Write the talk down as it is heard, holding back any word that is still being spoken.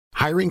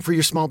Hiring for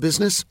your small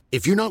business?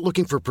 If you're not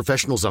looking for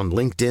professionals on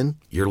LinkedIn,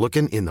 you're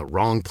looking in the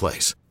wrong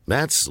place.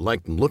 That's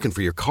like looking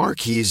for your car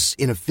keys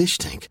in a fish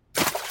tank.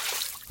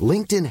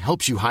 LinkedIn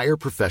helps you hire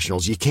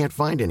professionals you can't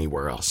find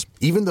anywhere else,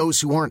 even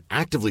those who aren't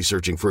actively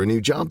searching for a new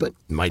job but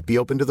might be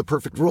open to the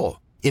perfect role.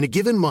 In a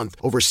given month,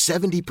 over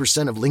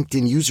 70% of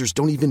LinkedIn users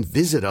don't even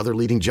visit other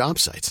leading job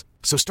sites.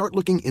 So start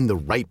looking in the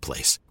right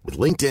place. With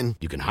LinkedIn,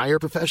 you can hire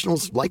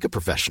professionals like a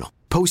professional.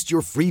 Post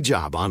your free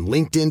job on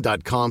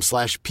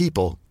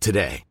linkedin.com/people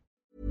today.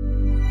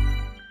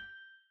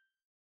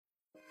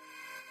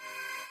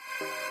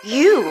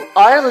 You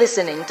are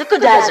listening to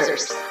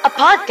Kudazzers, a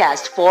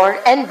podcast for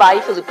and by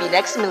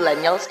Filipinx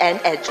millennials and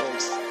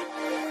edgers.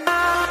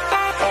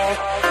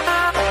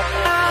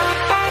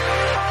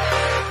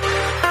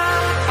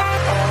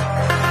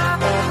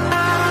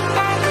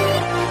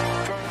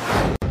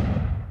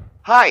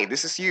 Hi,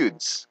 this is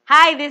Yudes.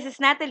 Hi, this is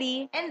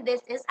Natalie. And this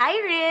is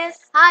Iris.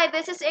 Hi,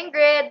 this is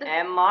Ingrid.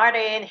 I'm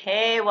Martin.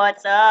 Hey,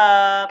 what's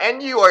up?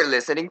 And you are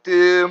listening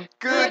to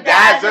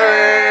Kudazzers!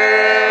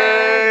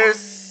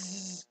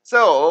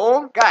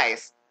 So,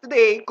 guys,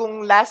 today,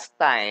 kung last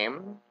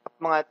time,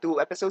 mga 2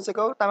 episodes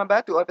ago, tama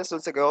ba? 2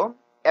 episodes ago?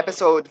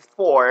 Episode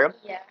 4,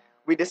 Yeah.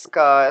 we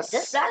discussed...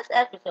 Just last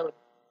episode.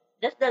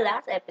 Just the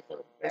last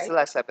episode, right? It's the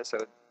last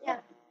episode.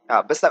 Yeah.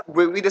 Basta,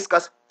 we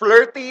discussed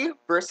flirty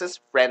versus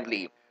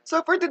friendly.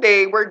 So for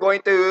today, we're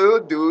going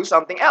to do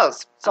something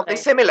else. Something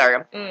Okay.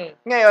 similar. Mm.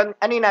 Ngayon,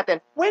 ano yun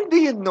natin? When do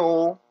you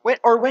know, when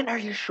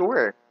are you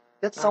sure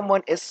that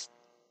someone is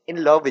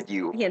in love with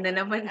you? Yan na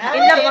naman. Ay,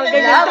 In love ang in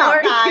ganyan love lang. or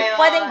tayo?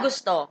 Pwedeng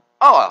gusto.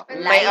 Oh,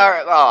 Like?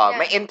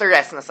 may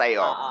interest na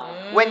sa'yo.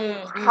 Oo. When,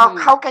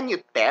 how can you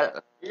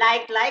tell?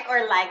 Like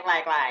or like?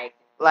 Like.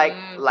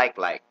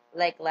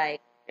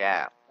 Like.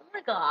 Yeah. Oh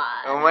my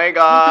God. Oh my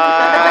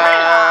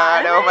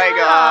God! Oh my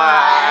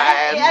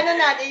God! Ano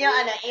natin yung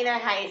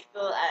inner high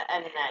school,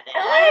 ano natin?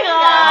 Oh my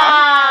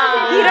God!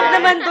 Hirap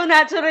naman to,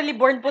 naturally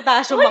born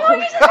potassium ako.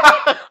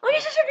 Huwag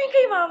yung sasabihin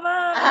kay mama.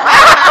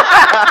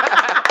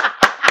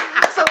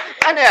 So,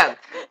 ano yan?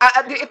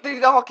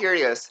 Ito ako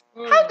curious.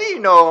 How do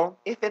you know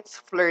if it's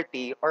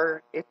flirty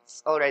or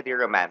it's already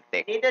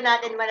romantic? Dito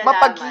natin malalaman.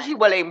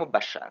 Mapaghihiwalay mo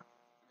ba siya?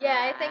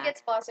 Yeah, I think it's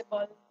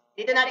possible.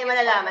 Dito natin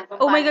malalaman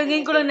kung Oh my paano God,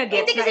 ngayon ko lang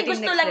nag-gets. Hindi kasi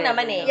gusto lang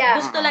naman eh.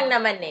 Yeah. Gusto lang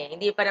naman eh.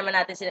 Hindi pa naman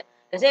natin sila...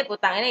 Kasi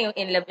putangin na yung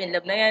in love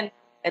na yan.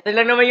 Ito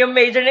lang naman yung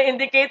major na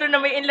indicator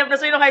na may in love na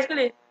sa'yo ng high school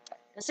eh.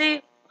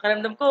 Kasi,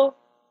 makaramdam ko,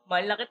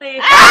 mahal na kita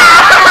eh.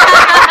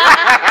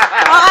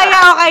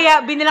 O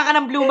kaya, binilang ka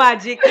ng Blue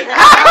Magic.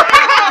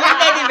 Yung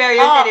teddy bear,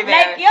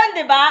 Like yun,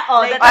 di ba?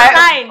 Oh, that's a Ay,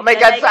 sign. oh my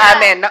God, Like sa that.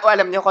 amin.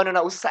 Alam niyo kung ano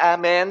nauso sa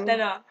amin?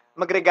 Ano?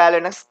 Magregalo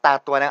ng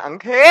statwa ng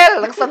anghel,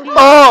 ng santo.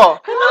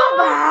 Ano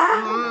ba?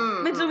 Mm.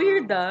 Medyo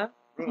weird ah.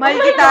 Oh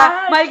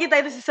Mahal kita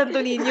ito si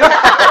Santo Niño.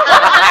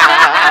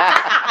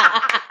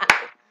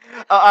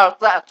 Oo,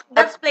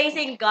 That's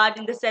placing God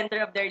in the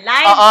center of their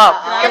life. Oo.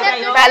 Right,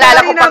 ayun. Naalala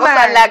ko Sorry pa kung naman.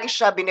 saan lagi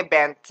siya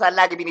saan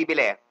lagi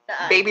binibili.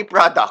 Saan? Baby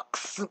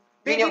products.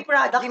 Baby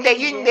products?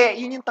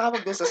 Yun yung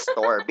tawag dun sa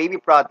store. Baby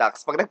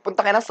products. Pag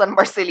nagpunta kayo ng San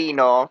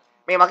Marcelino,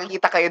 may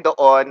makikita kayo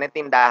doon na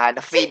tindahan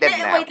na faded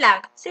na. Wait lang.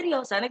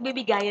 Seryosa,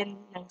 nagbibigayan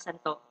ng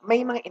santo.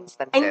 May mga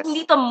instances. And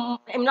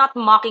I'm not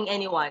mocking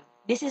anyone.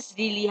 This is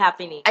really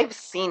happening. I've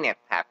seen it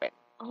happen.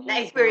 Oh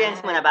my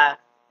Na-experience mo God. na ba?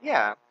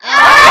 Yeah.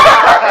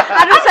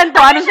 Anong santo?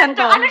 Ano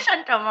santo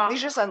mo? Hindi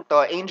siya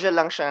santo. Angel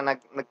lang siya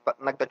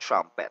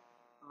nagta-trumpet.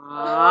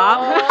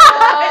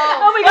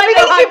 Oh my God,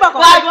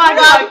 Wag.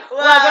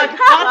 Wag.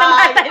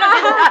 Nakatamaan tayo ng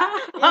ganda.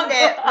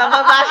 Hindi,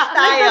 mababash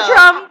tayo.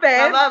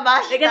 Nagka-trumpet?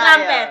 Mababash Like a tayo.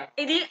 trumpet.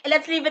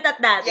 Let's leave it at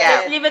that. Yes.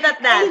 Let's leave it at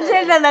that.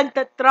 Angel na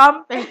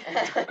nagta-trumpet.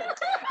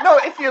 No,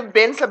 if you've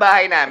been sa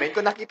bahay namin,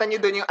 kung nakita niyo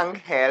doon yung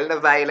anghel na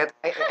violet,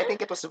 I think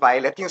it was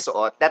violet yung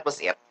suot. That was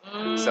it.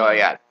 So,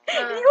 ayan.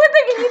 Hindi ko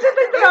nag-iisip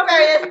ng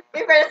trumpet.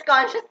 In fairness,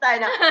 conscious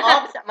tayo na,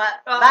 oops,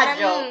 bad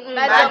joke.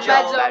 Bad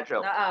joke. Bad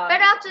joke.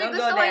 Pero actually,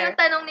 gusto ko yung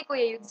tanong ni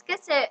Kuya Yudes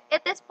kasi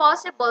it is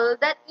possible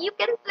that you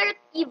can flirt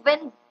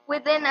even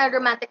within a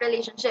romantic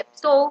relationship.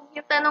 So,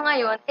 yung tanong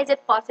ngayon, is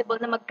it possible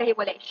na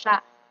magkahiwalay siya?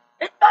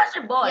 It's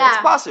possible. Yeah.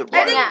 It's possible.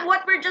 I think Yeah.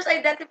 what we're just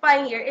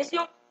identifying here is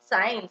yung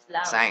signs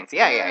lang. Science.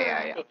 Yeah.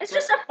 It's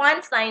just a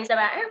fun sign sa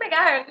oh my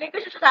God, may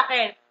gusto siya sa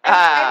akin. I'm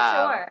Ah.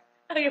 sure.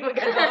 Ay, yung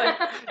magano'n.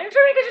 I'm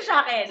sure may gusto siya sa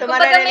akin. So,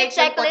 Kumbaga may maririnig yung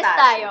checklist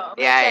potassium. tayo.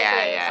 May Yeah.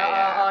 checklist.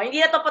 Oo. Hindi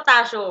na to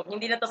potassium.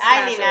 Hindi na to Ay, potassium.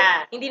 hindi na.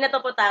 Hindi na to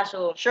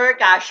potassium. Sure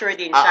ka, sure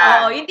din Ah, siya.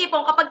 Oo, yung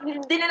tipong kapag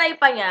dinanay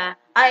pa niya,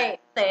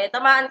 ay,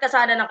 tamaan ka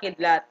sana ng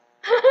kidlat.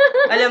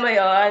 Alam mo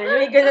yon,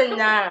 may ganun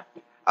na.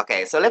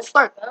 Okay, so let's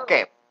start.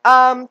 Okay.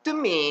 To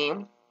me,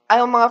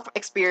 ang mga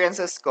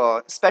experiences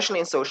ko,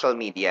 especially in social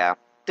media,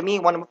 to me,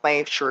 one of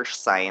my sure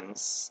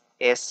signs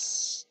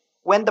is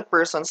when the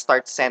person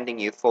starts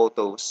sending you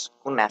photos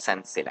kung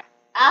nasan sila.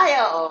 Ay,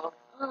 oo.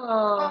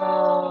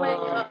 Oh my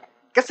God.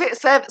 Kasi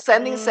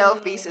sending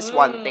selfies is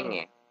one thing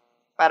eh.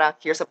 Parang,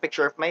 here's a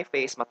picture of my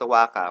face,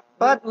 matuwa ka.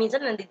 But,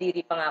 minsan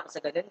nandidiri pa nga ako sa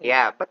ganun.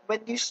 yeah, but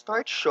when you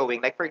start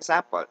showing, like for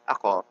example,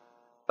 ako,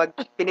 pag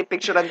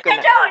pinipicturean ko na.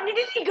 Medyo,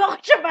 nililigo ko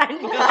siya man.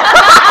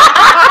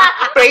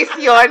 Praise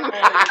yun.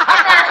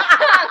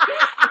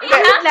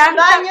 Wait lang.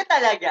 Saan nyo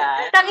talaga?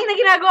 Tangin na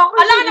ginagawa ko.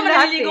 Alam ka yun naman,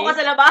 lahat naliligo eh. ka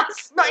sa labas.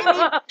 No, I mean,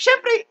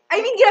 syempre,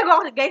 ginagawa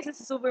ko, guys, sa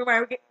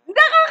supermarket.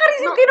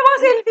 Nakaka-receive kayo ng mga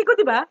selfie ko,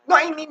 di ba? no,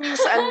 I mean, yung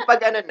saan,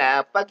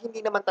 pag hindi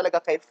naman talaga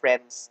kay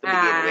friends to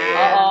begin with.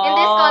 Oo. In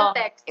this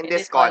context. In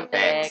this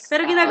context.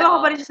 Pero ginagawa ko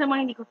pa rin siya sa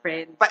mga hindi ko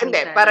friends. Hindi,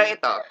 Minsan. parang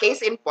ito,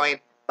 case in point,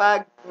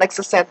 pag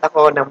nagsasend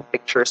ako ng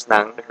pictures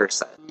ng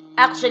rehearsal.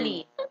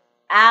 Actually.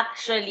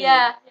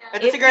 Yeah.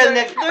 Ito si girl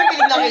next door,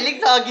 kilig na kilig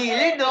sa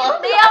gilid, no?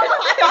 Hindi ako.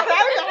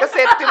 Kasi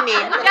to me,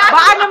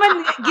 Baka naman,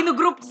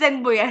 ginugroup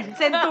send mo yan.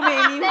 Send to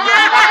many. Sa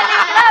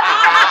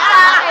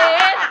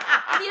akin.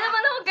 Hindi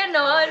naman ako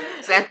ganon.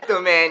 sent to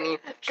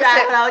many. Shout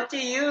Kasi, out to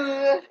you.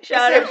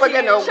 kasi pag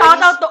ano, Shout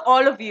out to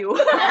all of you.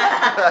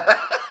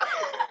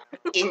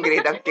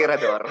 Ingrid, ang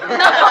tirador.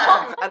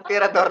 Ang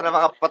tirador ng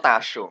mga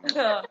potassium.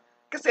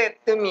 Kasi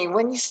to me,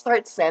 when you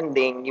start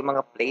sending yung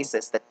mga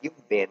places that you've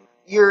been,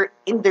 you're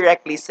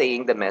indirectly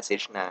saying the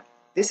message na,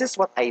 this is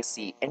what I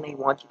see and I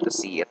want you to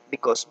see it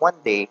because one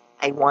day,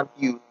 I want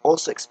you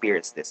also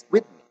experience this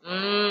with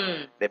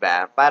me.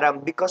 Diba?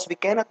 Parang, because we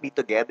cannot be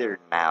together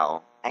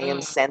now, I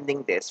am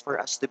sending this for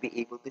us to be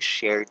able to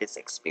share this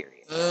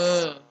experience.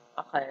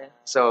 Okay.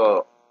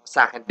 So,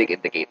 sa akin, big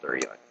indicator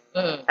yon.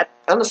 At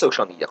ano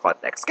social media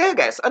context. Kaya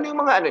guys, ano yung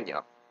mga ano nyo?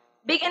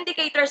 Big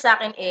indicator sa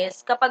akin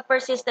is kapag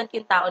persistent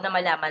yung tao na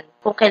malaman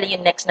kung kailan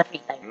yung next na free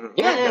time.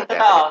 Yeah,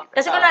 Totoo.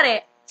 Kasi kunwari,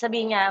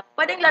 sabihin niya,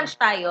 pwedeng lunch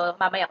tayo,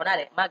 mamaya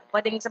kunwari,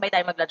 pwedeng sabay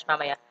tayo mag-lunch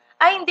mamaya.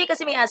 Ay, hindi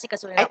kasi may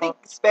asikasuhin I ako. think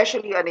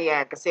especially ano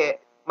yan, kasi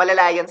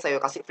malalayan sa'yo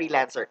kasi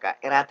freelancer ka,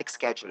 erratic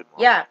schedule mo.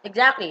 Yeah,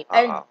 exactly. Oo.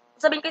 And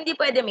sabihin ko, hindi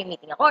pwede, may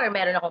meeting ako, or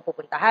meron akong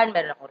pupuntahan,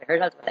 meron akong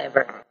rehearsals,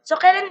 whatever. So,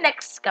 kailan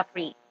next ka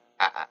free?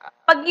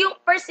 Pag yung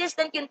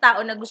persistent yung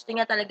tao na gusto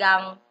niya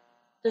talagang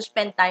to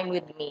spend time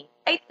with me,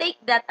 I take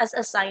that as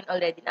a sign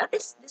already na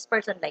this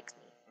person likes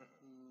me.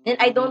 Then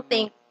I don't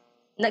think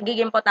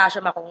nagiging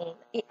potassium akong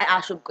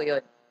i-assume ko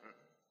yun.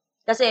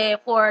 Kasi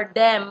for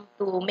them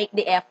to make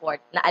the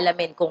effort na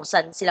alamin kung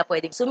saan sila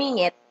pwedeng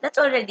sumingit, that's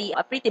already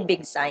a pretty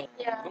big sign.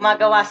 Yeah.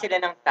 Gumagawa sila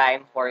ng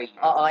time for you.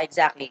 Oo,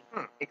 exactly.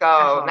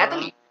 Ikaw,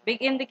 Natalie, Big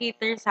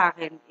indicator sa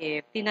akin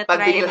if pag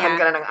tinatry dinilhan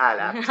ka niya. na ng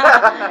alak.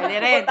 Pwede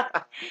rin.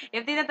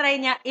 If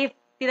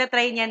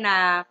tinatry niya na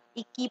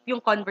i-keep yung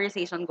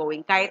conversation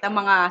going, kahit ang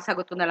mga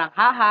sagot ko na lang,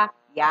 haha,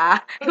 yeah.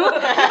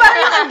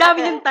 Parang ang dami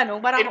niyang tanong.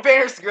 Parang, In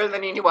fairness, girl,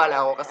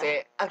 naniniwala ako kasi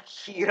ang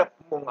hirap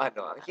mong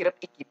ang hirap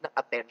i-keep ng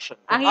attention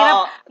mo. ang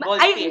hirap. Oo,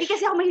 Ay, goldfish. hindi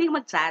kasi ako mahilig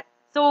mag-chat.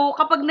 So,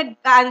 kapag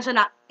nag-ano siya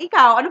na,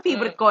 ikaw, anong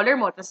favorite color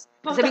mo? Tapos,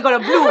 sabi ko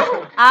lang, blue.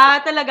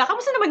 Talaga,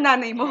 kamusta naman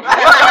nanay mo?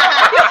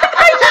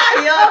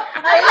 Layo!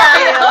 Ay,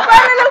 layo!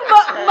 Para lang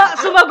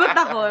sumagot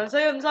ako. So,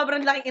 yun,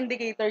 sobrang laking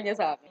indicator niya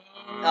sa akin.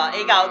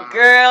 Ikaw,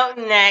 girl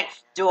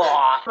next door.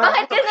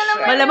 Bakit ka na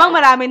naman? Malamang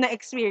marami na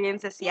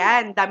experiences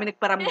yan. Dami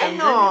nagparamdam dyan.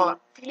 Ano,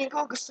 feeling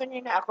ko gusto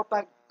niya na ako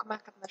pag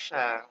kumakat na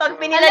siya. Pag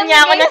pinilan Alam niya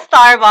niyo, ako guys- ng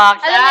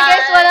Starbucks. Alam niyo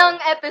guys, walang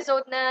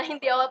episode na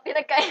hindi ako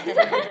pinagkain.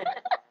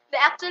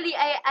 Actually,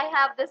 I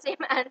have the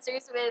same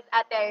answers with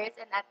Ate Iris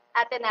and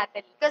Ate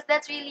Natalie. Because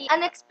that's really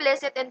an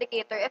explicit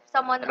indicator if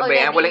someone Ano ba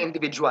already... yan? Walang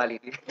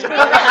individuality.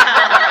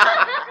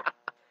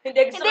 Hindi,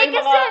 gusto ko Hindi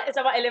yung kasi-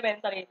 sa mga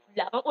elementary.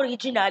 Wala kang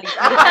originality.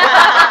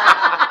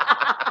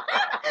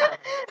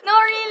 No,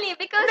 really,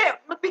 because... Hindi,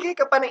 magbigay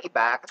ka pa ng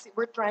iba kasi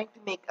we're trying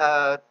to make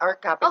our Okay,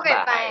 fine,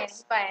 kapitbahays.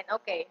 fine,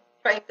 okay.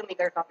 Trying to make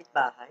our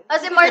kapitbahay. O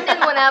si Martin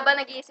muna ba?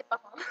 Nag-iisip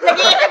ako.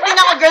 Nag-iisip din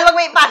ako, girl, wag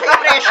mo ipasa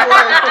yung pressure.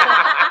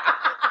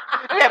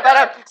 Hindi,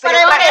 parang, sige, Para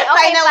Okay, tayo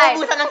okay, na fine.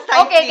 ubusan ng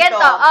science Okay, dito.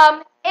 ganito.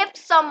 If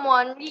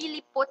someone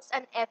really puts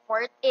an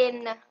effort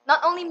in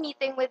not only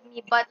meeting with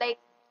me, but like,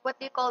 what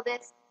do you call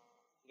this?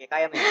 Sige,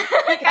 kaya mo yan.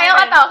 Kayo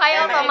ka to,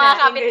 mga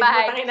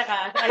kapitbahay. Tangin na ka.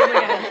 Kaya mo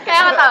yan.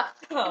 Kaya ka to.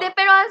 Hindi,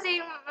 pero kasi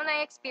yung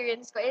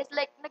na-experience ko is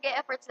like,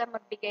 nag-e-effort sila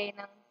magbigay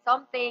ng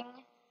something.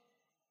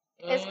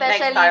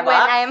 Especially Like when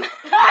Starbucks? I'm...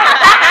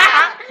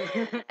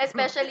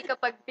 Especially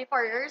kapag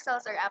before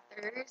rehearsals or after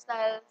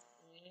rehearsals.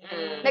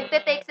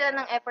 Nagte-take sila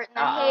ng effort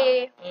na,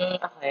 hey,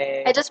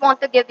 Okay. I just want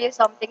to give you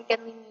something.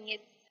 Can we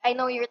meet? I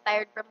know you're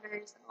tired from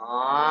rehearsal.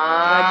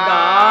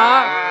 Ganda.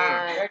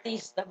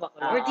 Artista ba ko?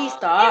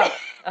 Artista.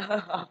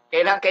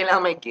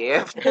 kailangan may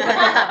gift.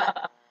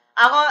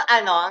 Ako,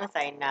 ang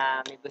sign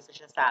na may gusto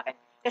siya sa akin.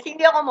 Kasi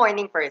hindi ako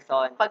morning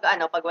person. Pag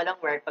walang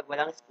work, pag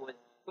walang school,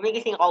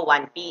 gumigising ako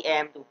 1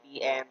 p.m., 2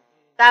 p.m.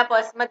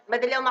 Tapos,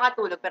 madali ako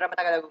makatulog pero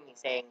matagal ako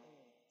gumising.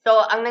 So,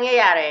 ang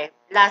nangyayari,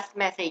 last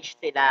message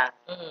sila.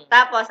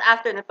 Tapos,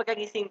 after nun,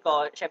 pagkagising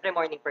ko, syempre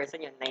morning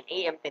person yun, 9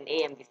 a.m., 10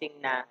 a.m., gising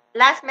na.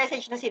 Last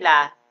message na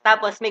sila,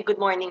 tapos may good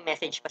morning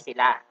message pa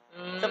sila.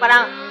 So,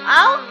 parang,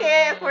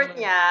 okay, effort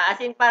niya. As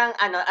in,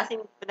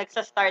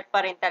 nagsa-start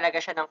pa rin talaga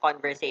siya ng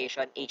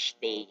conversation each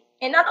day.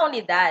 And not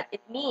only that, it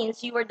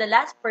means you were the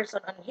last person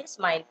on his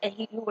mind and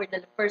you were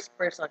the first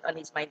person on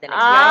his mind the next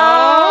day.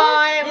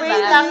 Ay, Diba?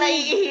 wait lang,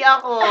 naiihi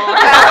ako.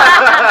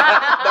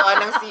 Doon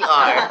ng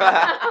CR.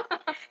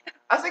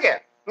 Sige.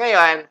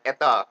 Ngayon,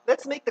 eto.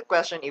 Let's make the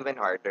question even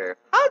harder.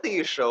 How do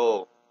you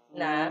show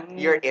Na?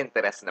 your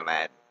interest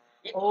naman?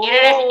 Oh.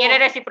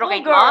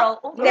 I-reciprocate mo? girl.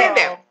 Oh, Hindi,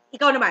 hindi. girl.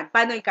 Ikaw naman,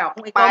 paano ikaw?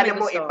 Kung ikaw Paano may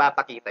mo gusto.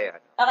 ipapakita yun?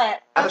 Okay.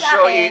 I'll sa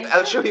show akin, you.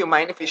 I'll show you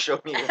mine if you show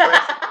me yours.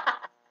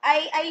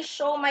 I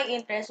show my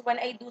interest when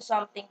I do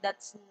something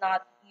that's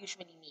not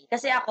usually me.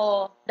 Kasi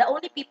ako, the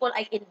only people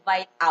I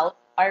invite out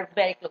are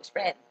very close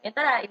friends. Yan,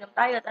 tara, inom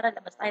tayo, tara,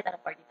 labas tayo, tara,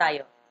 party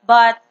tayo.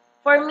 But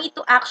for me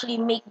to actually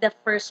make the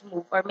first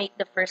move or make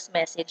the first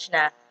message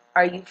na,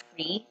 are you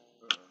free?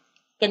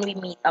 Can we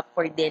meet up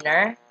for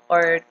dinner?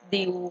 Or do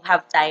you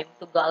have time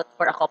to go out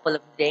for a couple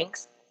of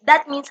drinks?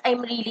 That means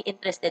I'm really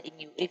interested in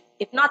you.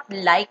 If not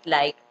like,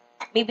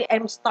 maybe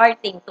I'm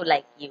starting to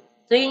like you.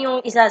 So yun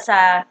yung isa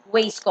sa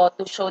ways ko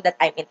to show that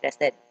I'm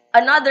interested.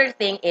 Another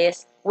thing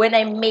is when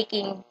I'm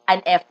making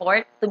an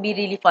effort to be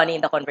really funny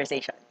in the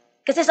conversation.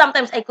 Kasi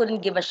sometimes I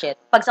couldn't give a shit.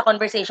 Pag sa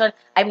conversation,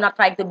 I'm not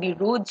trying to be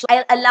rude. So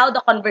I'll allow the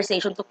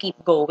conversation to keep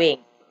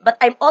going. But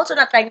I'm also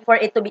not trying for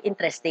it to be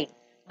interesting.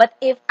 But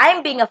if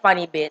I'm being a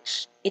funny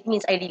bitch, it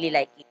means I really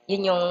like you.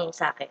 Yun yung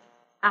sa akin.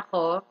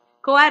 Ako,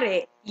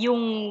 kuwari,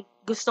 yung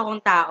gusto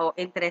kong tao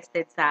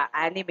interested sa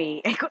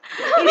anime.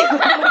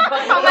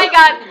 Oh my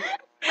God.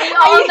 We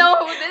all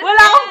know who this Wala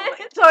akong,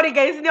 is. sorry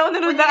guys, hindi ako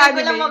nanonood ng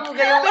anime.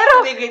 Pero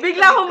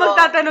bigla akong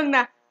magtatanong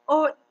na,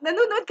 oh,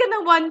 nanonood ka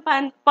ng One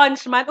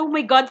Punch Man? Oh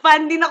my God,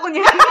 fan din ako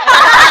niya.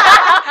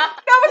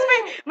 Tapos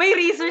may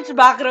research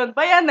background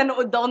pa yan.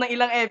 Nanood ako ng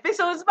ilang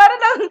episodes para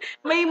lang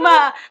may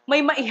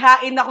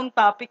maihain akong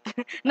topic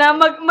na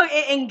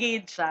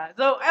mag-e-engage siya.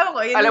 So, ewan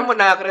ko. Yun Alam mo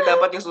na, Kare,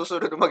 dapat yung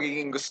susunod na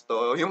magiging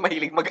gusto, yung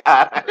mahilig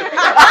mag-aral.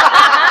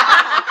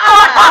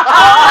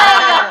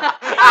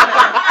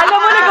 Alam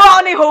mo, nagawa ko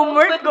na yung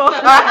homework ko.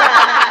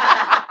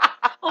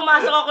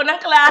 Pumasok ako ng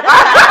class.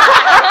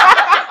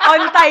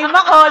 On time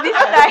ako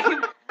this time.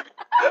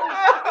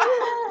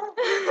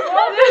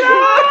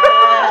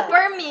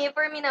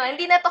 For me naman,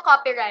 hindi na to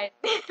copyright.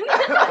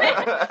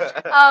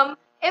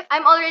 If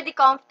I'm already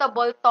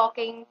comfortable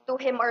talking to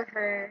him or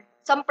her,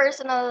 some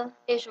personal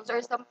issues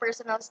or some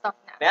personal stuff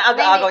na. Kaya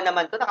agaw-agaw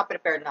naman to,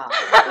 naka-prepare na ako.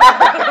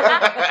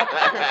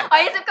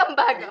 Isip kang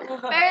bago.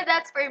 Pero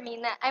that's for me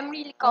na I'm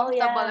really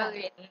comfortable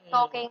with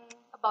talking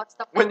about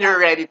stuff When like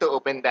you're that. ready to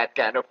open that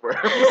can of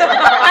worms.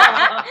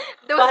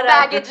 Those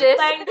baggages.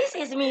 Parang, this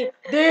is me.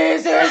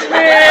 This is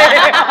me.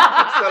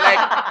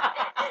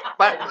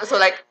 so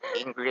like,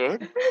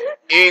 Ingrid?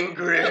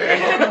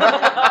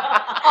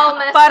 All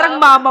messed Parang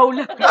up. mamaw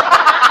lang.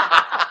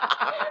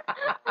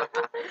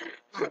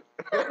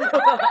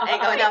 Ay,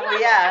 ikaw na,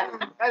 kuya.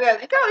 Ano,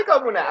 ikaw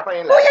muna. Ako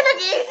yung Kuya, last.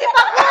 nag-iisip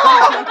ako!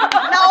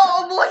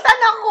 Nauubusan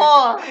ako!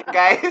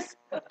 Guys,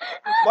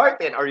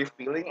 Martin, are you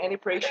feeling any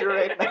pressure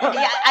right now?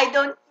 Yeah, I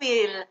don't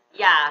feel,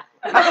 yeah.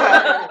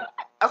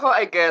 Ako,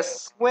 I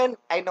guess, when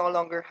I no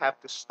longer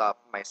have to stop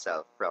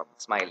myself from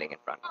smiling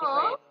in front of you.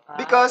 Aw.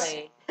 Because,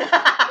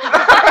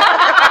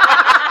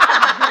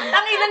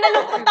 Tangina,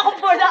 nalungkot ako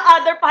for the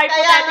other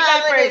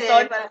hypothetical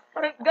person.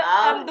 Parang,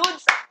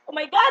 Dudes, oh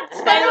my God,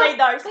 smile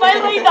radar.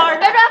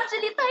 Pero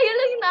actually, tayo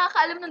lang yung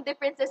nakakaalam ng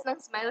differences ng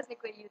smiles ni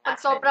Kuya Yu. Pag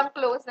sobrang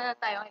close na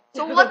tayo.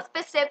 So, what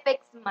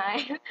specific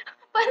smile?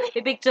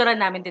 Pipicturean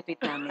namin, titweet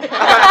namin.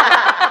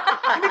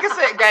 hindi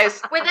kasi,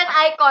 guys, With an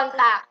eye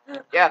contact.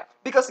 yeah,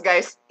 because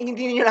guys,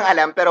 hindi niyo lang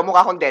alam, pero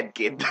mukha akong dead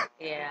kid.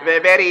 Yeah.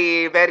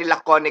 Very, very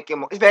laconic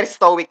yung mukha, very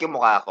stoic yung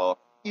mukha ko.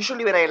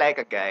 Usually when I like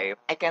a guy,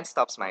 I can't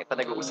stop smiling. Pag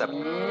nag-uusap.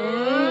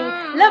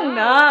 Alam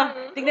na.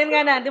 Tignan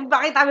nga natin.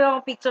 Bakit kami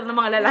mga picture ng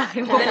mga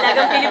lalaki mo?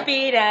 Dalagang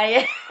Pilipina.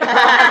 Yeah.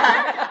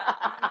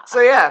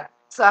 So yeah,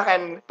 sa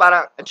akin,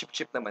 parang ang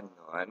chip-chip naman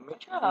nun.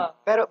 Yeah.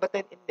 Pero, but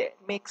then, it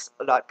makes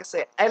a lot.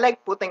 Kasi I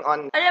like putting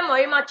on, Alam mo,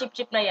 yung mga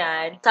chip-chip na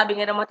yan, sabi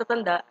nga ng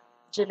matatanda,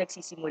 diyan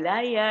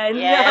nagsisimula yan.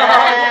 Yes.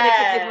 Diyan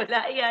nagsisimula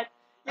yan.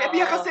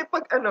 yeah, kasi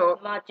pag ano,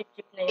 Mga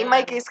chip-chip na yan. in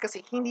my case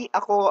kasi, hindi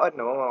ako,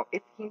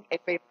 if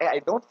I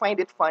don't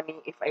find it funny,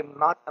 if I'm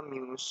not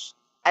amused,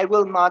 I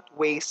will not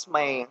waste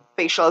my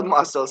facial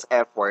muscles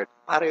effort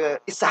para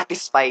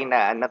isatisfy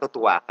na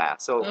natutuwa ka.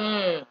 So,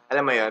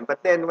 alam mo yun.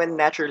 But then, when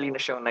naturally na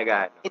siyang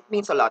it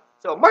means a lot.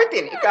 So,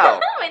 Martin,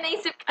 ikaw. May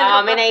naisip ka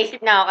na may ba?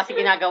 naisip na ako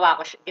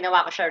kasi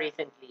ginawa ko siya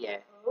recently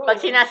eh. Pag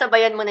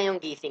sinasabayan mo na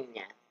yung gising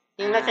niya,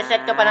 yung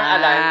nagsaset ka pa ng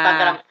alarm,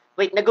 parang,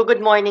 wait,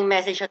 nag-good morning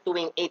message siya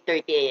tuwing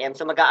 8:30 a.m.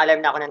 So,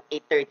 mag-a-alarm na ako ng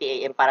 8:30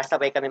 a.m. para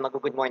sabay kami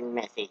mag-good morning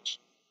message.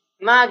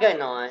 Mga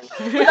ganon.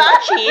 Wala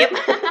cheap.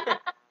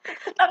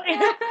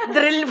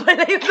 Drill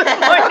pala yung good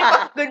morning.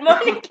 Good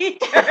morning,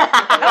 teacher.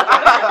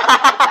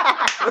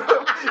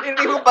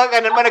 Hindi mo pa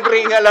ganun,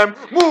 nag-ring alarm.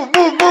 Move!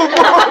 Go!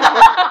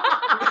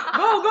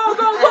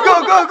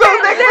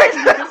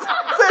 Next!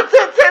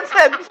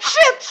 Send!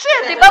 Shit!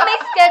 Di ba may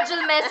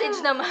schedule message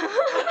naman?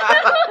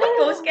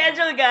 Go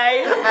schedule,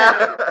 guys.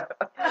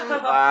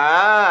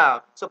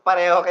 Wow! So,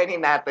 pareho kay ni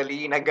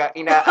Natalie,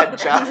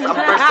 ina-adjust ang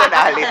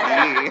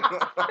personality.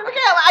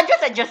 Kaya,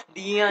 adjust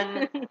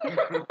din.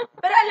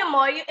 Pero alam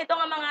mo, ito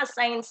nga mga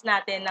signs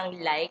natin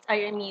ng likes,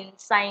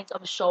 signs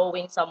of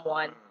showing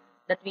someone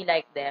that we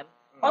like them.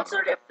 also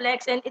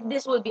reflects, and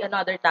this will be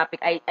another topic.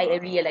 I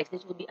realize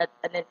this will be an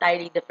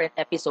entirely different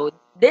episode.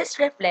 This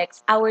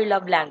reflects our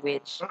love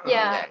language.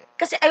 Yeah.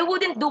 Kasi I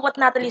wouldn't do what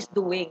Natalie's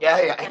doing.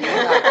 Yeah.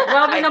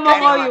 Grabe naman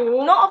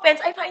kayo. No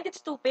offense, I find it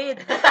stupid.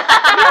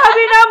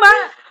 Grabe naman.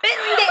 Pero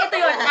hindi, ito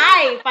yun.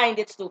 I find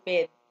it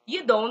stupid.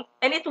 You don't,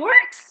 and it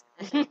works.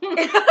 It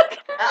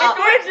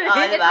works.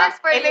 It works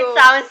for If you. it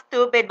sounds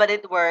stupid but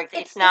it works,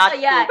 it's not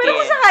yeah. stupid. Pero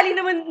kung sakali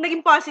naman naging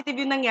positive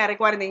yung nangyari,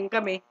 quarantine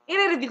kami,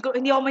 i-reveal ko,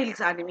 hindi ako mahilig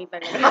sa anime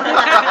talaga.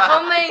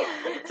 Oh my.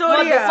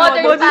 Sorry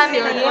Modern modus family.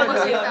 yun.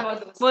 Modus yun.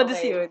 Modus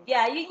Okay. yun.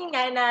 Yeah, yun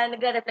nga na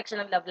nagre-reflection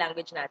ng love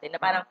language natin. Na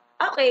parang,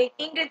 okay,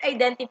 Ingrid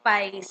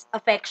identifies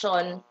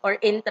affection or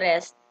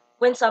interest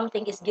when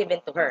something is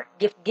given to her.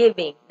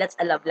 Gift-giving, that's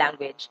a love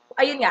language.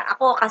 Ayun nga,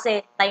 ako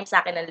kasi time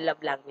sa akin ang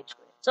love language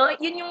ko. So,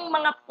 yun yung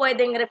mga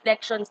pwedeng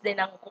reflections din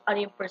ng kung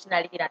ano yung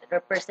personality natin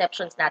or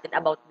perceptions natin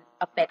about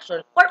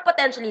affection or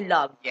potentially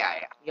love.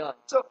 Yeah. Yun.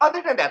 So,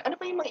 other than that,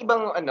 ano pa yung mga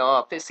ibang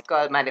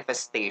physical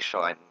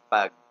manifestation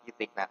pag you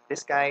think na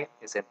this guy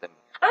is into me?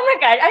 Oh my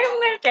God, I'm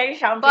gonna tell you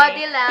something.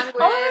 Body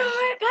language. Oh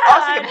my God. Oh,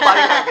 sige,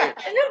 body language.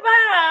 Ano ba?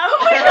 Oh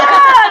my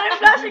God! I'm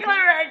blushing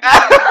already.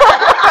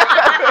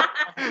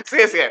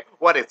 Sige.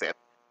 What is it?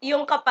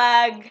 Yung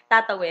kapag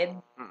tatawid,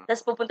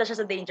 tapos pupunta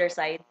siya sa danger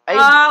side. Ay,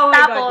 Oh my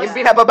Tapos, God. yung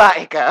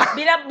binababae ka.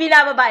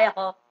 Binababae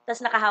ako,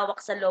 tapos nakahawak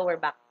sa lower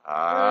back.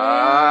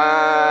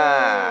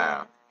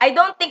 I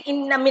don't think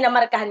na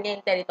minamarkahan niya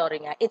yung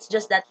territory niya. It's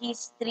just that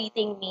he's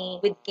treating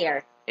me with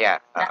care. Yeah.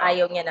 Na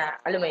ayaw niya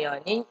na, alam mo yun.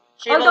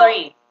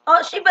 Chivalry.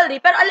 Chivalry.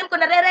 Pero alam ko,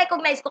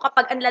 nare-recognize ko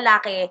kapag ang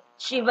lalaki,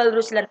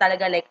 chivalrous lang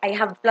talaga. Like, I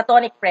have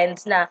platonic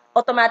friends na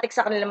automatic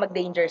sa kanila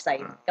mag-danger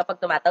side kapag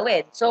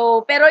tumatawid.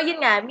 So, pero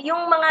yun nga,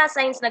 yung mga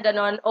signs na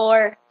ganon,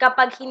 or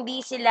kapag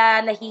hindi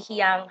sila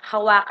nahihiyang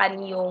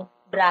hawakan yung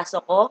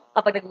braso ko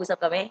kapag nag-uusap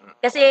kami.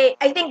 Kasi,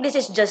 I think this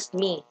is just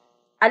me.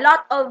 A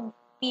lot of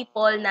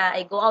people na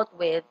I go out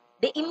with,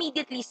 they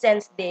immediately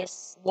sense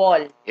this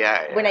wall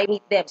Yeah. when I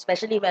meet them,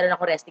 especially meron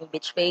ako resting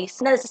bitch face.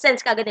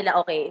 Nasa-sense ka agad nila,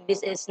 okay, this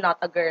is not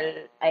a girl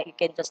I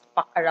can just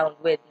fuck around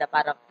with na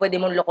parang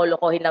pwede mong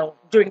loko-lokohin lang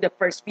during the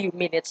first few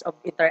minutes of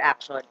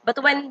interaction.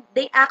 But when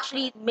they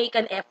actually make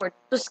an effort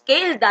to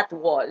scale that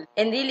wall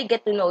and really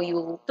get to know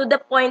you to the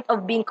point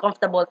of being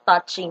comfortable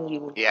touching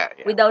you Yeah.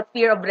 without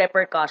fear of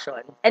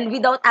repercussion and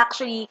without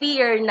actually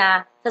fear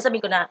na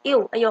sasabihin ko na,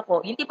 ew, ayoko.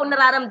 Yung tipong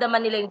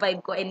nararamdaman nila yung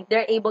vibe ko and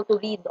they're able to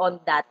read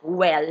on that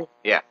well.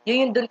 Yeah. Yun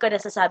yung dun ko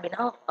nasasabi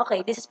na, oh,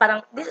 okay, this is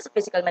a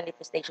physical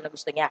manifestation na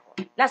gusto niya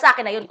ako. Nasa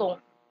akin na yun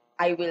kung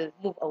I will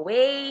move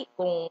away,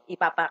 kung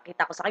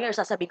ipapakita ko sa kanya or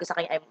sasabihin ko sa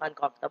kanya I'm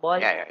uncomfortable.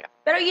 Yeah.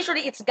 Pero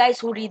usually, it's guys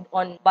who read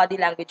on body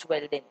language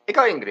well din.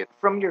 Ikaw, Ingrid,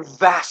 from your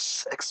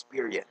vast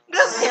experience,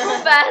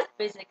 Fast.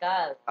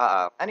 Physical.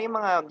 ano yung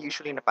mga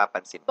usually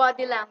napapansin?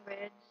 Body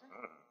language.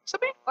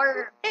 Sabi,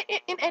 Or,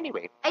 in any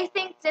way. I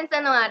think, since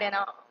ano nga rin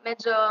ako,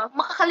 medyo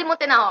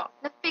makakalimutin ako.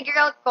 Na-figure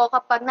out ko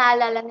kapag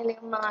naalala nila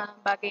yung mga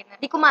bagay na,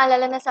 di ko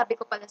maalala na sabi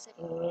ko pala sa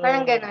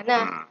Parang gano'n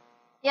na,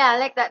 yeah,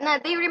 like that. Na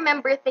they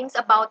remember things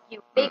about you.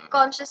 They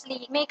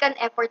consciously make an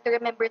effort to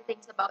remember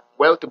things about you.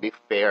 Well, to be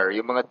fair,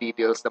 yung mga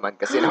details naman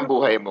kasi ng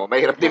buhay mo,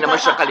 mahirap din naman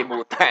siyang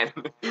kalimutan.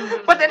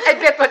 But then, I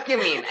get what you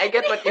mean.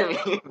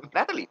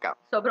 Natalie, ikaw.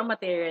 Sobrang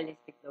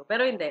materialistic though.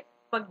 Pero hindi.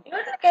 Pag,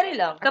 Carry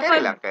lang. Carry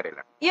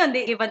lang. yun,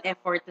 they give an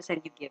effort to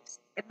send you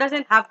gifts. It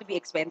doesn't have to be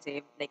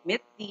expensive, like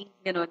milk tea,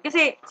 gano'n.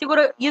 Kasi,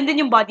 siguro, yun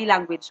din yung body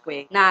language ko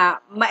na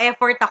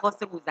ma-effort ako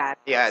through that.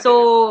 Yeah,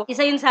 So,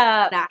 isa yun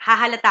sa,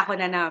 hahalata ko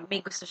na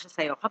may gusto siya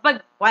sa'yo. Kapag,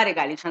 wari,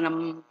 galing siya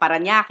ng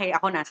Paranaque,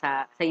 ako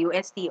nasa sa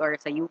UST or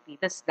sa UP,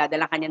 tapos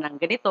dadala ka niya ng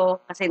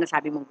ganito, kasi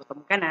nasabi mong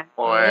gutom ka na.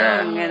 Or,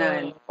 Yun,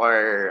 gano'n.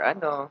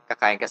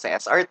 kakain ka sa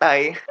SR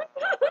Thai.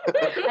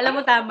 Alam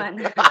mo, tama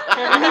na.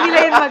 Hindi nila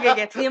yun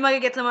magigets. Hindi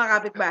magigets ng mga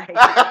kapitbahay.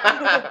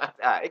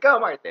 Ikaw,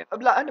 Martin.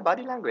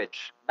 Body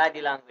language.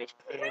 Body language.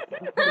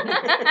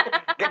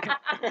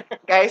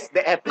 Guys,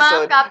 the Mga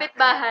episode...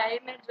 kapitbahay,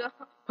 medyo,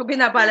 Pag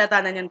binapalata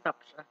na niyang top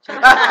siya.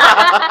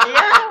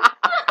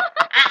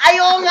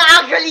 Ayaw nga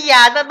actually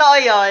yan. Totoo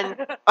yun.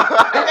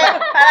 Kasi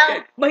parang,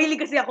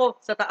 Mahilig kasi ako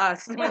sa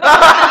taas.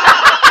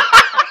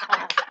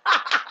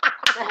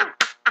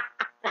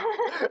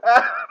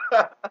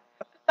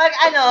 pag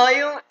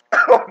yung,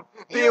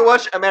 Do you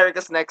watch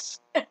America's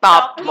Next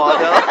Top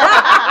Model?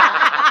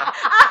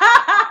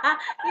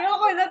 Hindi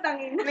ako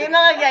natangin. may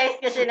mga guys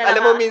kasi na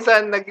Alam mo,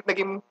 minsan,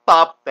 naging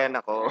top 10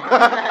 ako.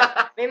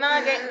 may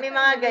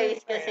mga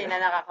guys kasi na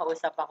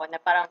nakakausap ako na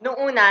parang, nung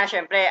una,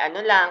 syempre,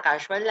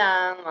 casual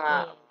lang, mga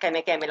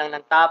keme-keme lang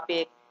ng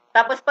topic.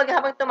 Tapos pag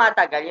habang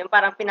tumatagal, yung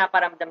parang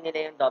pinaparamdam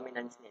nila yung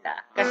dominance nila.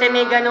 Kasi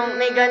may ganong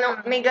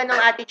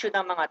attitude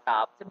ng mga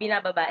top. So,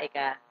 binababae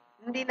ka.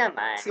 Hindi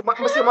naman. Si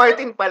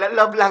Martin pala,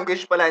 love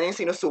language pala niya yung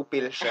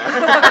sinusupil siya.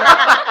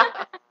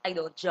 I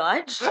don't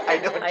judge. I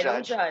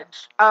don't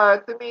judge.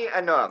 To me,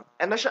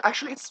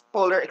 actually, it's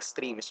polar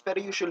extremes, pero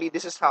usually,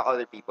 this is how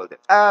other people do.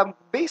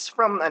 Based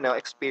from,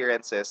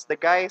 experiences, the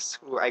guys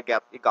who I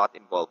got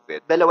involved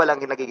with, dalawa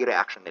lang yung nagiging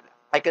reaction nila.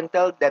 I can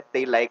tell that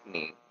they like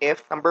me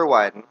if, number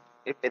one,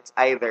 if it's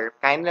either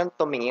kaya nilang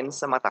tumingin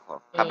sa mata ko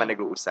habang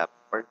nag-uusap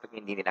or pag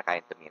hindi nila kaya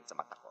tumingin sa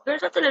mata ko. Pero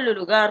sa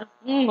lulugar.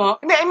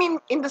 Hindi, I mean,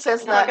 in the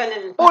sense na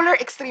polar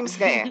extremes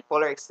nga eh.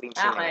 Polar extremes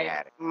yung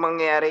Okay.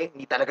 mangyayari.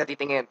 Hindi talaga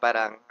titingin.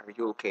 Parang, are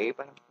you okay?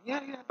 Parang,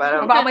 yeah.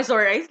 Parang, Baka may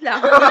sore eyes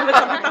lang.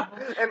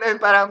 and then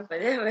parang,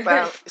 Pwede.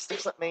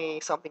 may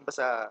something ba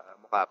sa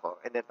mukha ko?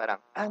 And then parang,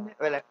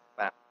 wala.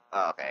 Parang,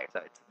 okay, so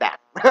it's that.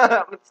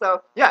 So,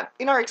 yeah,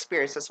 in our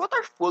experiences, what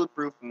are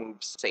foolproof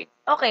moves? Say,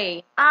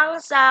 Okay, ang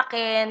sa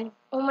akin,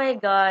 oh my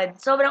God,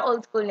 sobrang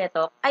old school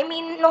nito. I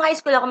mean, nung high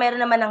school ako, meron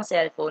naman ng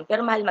cellphone,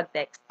 pero mahal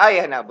mag-text.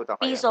 nabot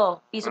ako.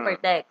 Piso per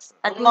text.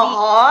 At hindi,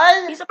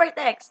 Mahal? piso per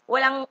text.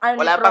 Walang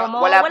Wala pang- promo.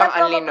 wala walang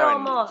pang unli nun.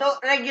 promo. So,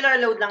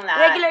 regular load lang lahat.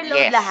 Regular load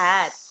Yes.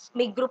 lahat.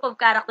 May group of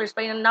characters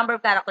pa yun. Yung number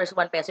of characters,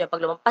 1 peso. Yung pag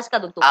lumampas ka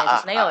doon, 2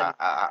 pesos na yun.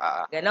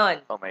 Ganon.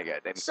 Oh my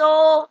God. So,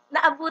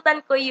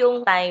 naabutan ko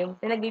yung time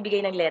na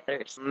nagbibigay ng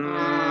letters. Oo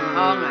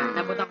nga,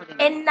 nabutan ko din.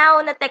 And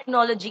now na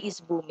technology is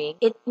booming,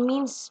 it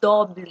means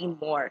doubly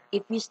more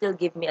if you still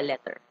give me a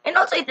letter. And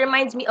also, it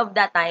reminds me of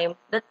that time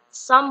that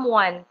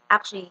someone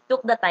actually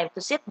took the time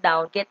to sit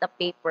down, get a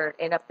paper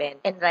and a pen,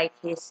 and write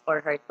his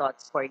or her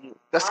thoughts for you.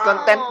 Does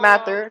content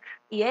matter?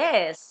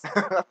 Yes.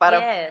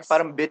 parang, Yes.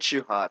 parang bitch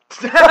you hot.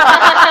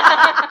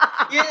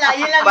 Yun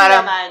lang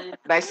Parang- naman.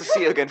 Nice to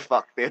see you again,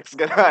 fuck tits.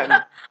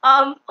 Ganon.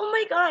 Oh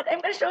my God, I'm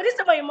gonna show this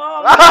to my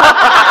mom.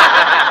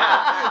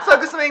 So,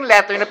 gusto mo yung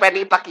letter na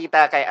pwede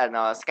ipakita kay,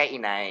 kay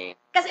inay.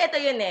 Kasi ito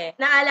yun eh.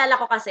 Naalala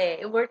ko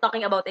kasi, we're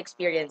talking about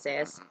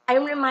experiences.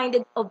 I'm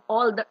reminded of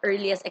all the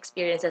earliest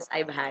experiences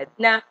I've had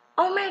na,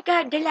 oh my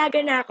God,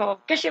 dalaga na ako.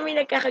 Kasi may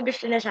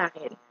nagkakagusto na sa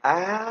akin.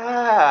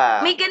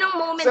 May ganong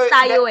moments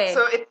tayo eh.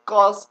 So, it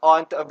calls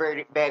on to a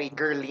very, very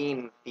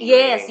girline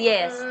feeling.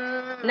 Yes.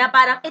 Na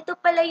parang, ito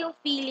pala yung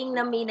feeling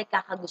na may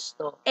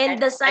nagkakagusto. And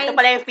the sign... Ito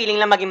pala yung feeling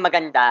na maging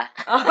maganda.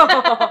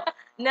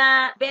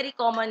 na very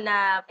common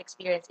na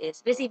experience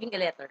is receiving a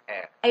letter.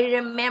 I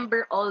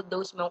remember all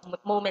those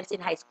moments in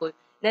high school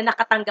na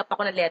nakatanggap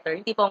ako ng letter.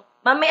 Yung tipong,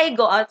 Ma'am, may I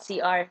go out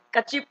CR?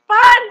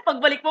 Kachipan!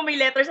 Pagbalik mo, may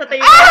letter sa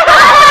table.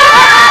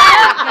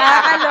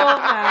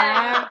 Nakakaloka.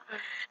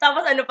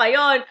 Tapos ano pa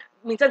yon?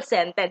 Minsan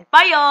scented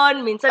pa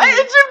yon, minsan... Ay,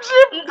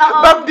 chip! Oo.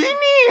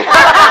 Bambini!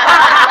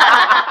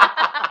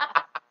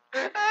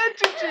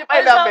 Chip!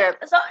 I love it.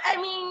 So, I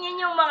mean, yun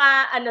yung mga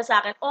ano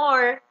sa akin.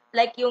 Or,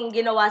 like yung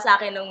ginawa sa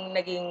akin nung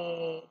naging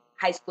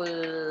high school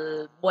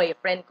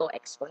boyfriend ko,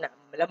 ex ko na,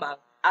 malamang.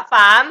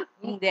 Afam?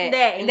 Hindi.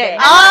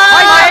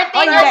 Hoy, Hoy,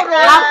 hindi.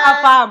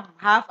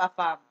 Half a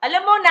fam.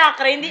 Alam mo,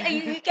 Nakra,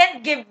 you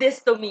can't give this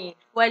to me.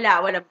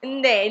 Wala.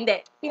 Hindi.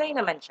 Pinoy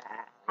naman siya.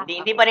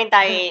 Hindi pa rin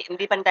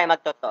tayo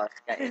magtotos,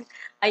 guys.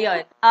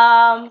 Ayun.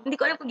 Hindi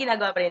ko alam kung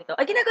ginagawa pa rin to.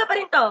 Ay, ginagawa pa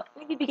rin to.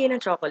 Nagbibigay ng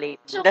chocolate.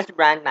 Does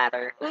brand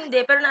matter?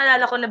 Hindi, pero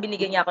naalala ko na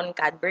binigyan niya ako ng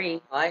Cadbury.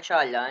 Ay,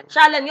 shalan.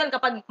 Shalan yun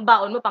kapag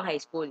baon mo pang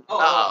high school.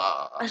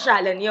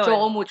 Shalan yun.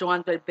 Choco mucho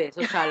nga 12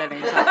 pesos. Sala na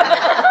yun sa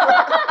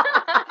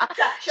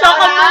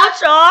Choco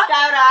mucho?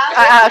 Shout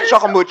out!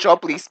 Chocomucho,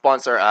 please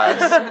sponsor us.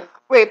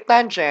 Wait,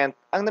 tangent.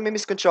 Ang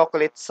namimiss kong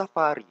chocolate,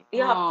 Safari.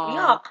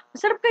 Yuck.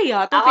 Masarap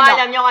kaya. Ako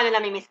alam nyo kung ano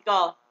namimiss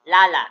ko.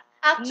 Lala.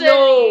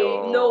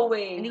 Actually, No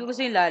way. Hindi ko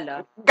gusto yung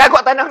lala.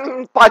 Gagawa tayo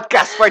ng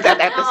podcast for that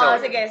Oo,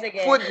 episode.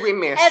 sige. Food we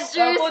miss.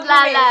 Edger's Food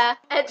Lala.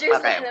 Edger's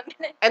Okay. Lala.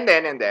 And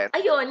then.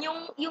 Ayun,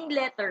 yung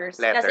letters.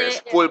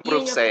 Letters. Kasi, Foolproof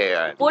yun yung- sa'yo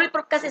yan.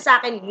 Foolproof kasi sa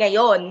akin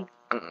ngayon,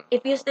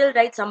 if you still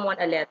write someone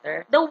a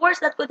letter, the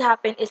worst that could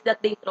happen is that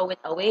they throw it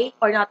away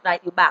or not write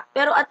you back.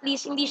 Pero at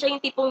least, hindi siya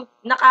yung tipong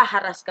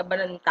nakaharas ka ba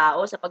ng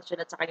tao sa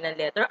pagsulat sa kanya ng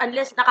letter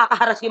unless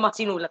nakakaharas yung mga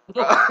sinulat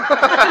mo.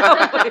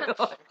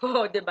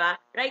 Diba?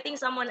 Writing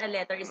someone a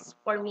letter is,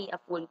 for me, a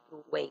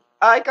foolproof way.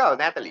 Ikaw,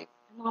 Natalie.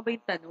 Ano nga ba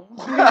yung tanong?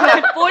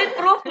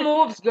 Foolproof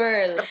moves,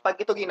 girl. Pag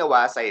ito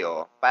ginawa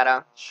sa'yo,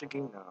 parang, sige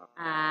na.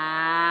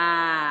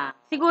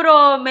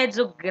 Siguro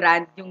medyo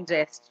grand yung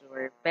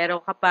gesture.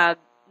 Pero kapag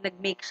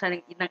nag-make siya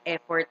ng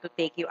effort to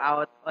take you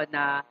out on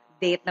a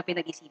date na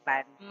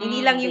pinag-isipan.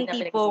 Hindi lang yung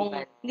date na tipong,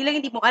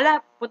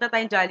 punta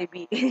tayong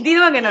Jollibee. Hindi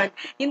naman ganon.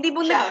 Yung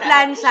tipong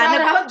nag-plan siya.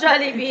 Shout out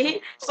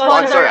Jollibee.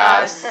 Sponsor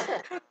us.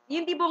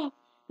 Yung tipong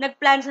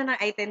nag-plan siya ng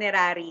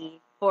itinerary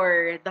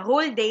for the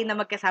whole day na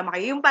magkasama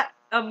kayo. Yung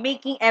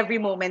making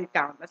every moment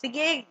count.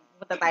 Sige,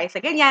 punta tayo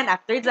sa ganyan.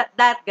 After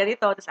that,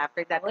 ganito. Tapos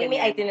after that, Uy, ganyan.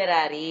 may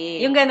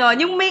itinerary. Yung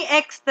ganon. Yung may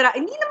extra,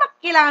 hindi naman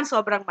kailangan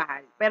sobrang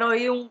mahal. Pero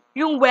yung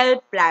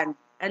well-planned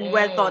and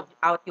well-thought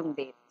out yung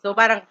date. So,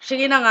 parang,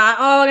 sige na nga,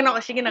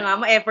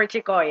 ma-effort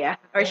si Koya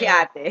or si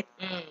ate.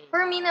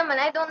 For me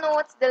naman, I don't know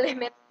what's the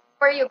limit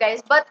for you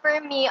guys. But for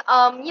me,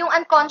 yung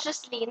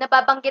unconsciously,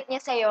 nababanggit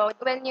niya sa'yo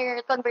when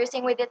you're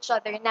conversing with each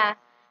other na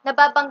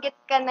nababanggit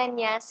ka na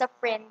niya sa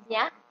friend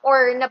niya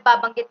or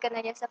nababanggit ka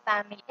na niya sa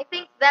family. I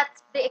think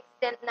that's the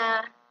extent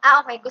na,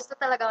 okay, gusto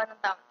talaga ako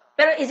ng tao.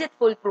 Pero is it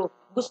foolproof?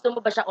 Gusto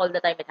mo ba siya all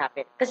the time it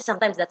happen? Kasi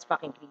sometimes that's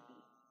fucking creepy.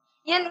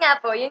 Yun nga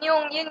po, yun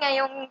nga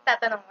yung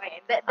tatanong ko eh.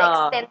 The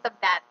extent of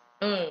that.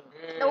 Mm.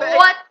 So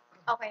what?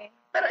 Okay.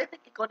 Pero I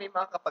think ikaw na yung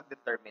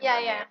makakapag-determine.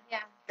 Yeah.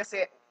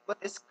 Kasi, what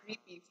is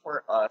creepy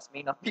for us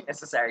may not be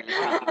necessarily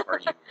creepy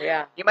for you.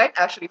 Yeah. You might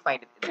actually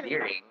find it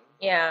endearing.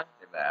 Yeah.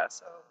 Diba?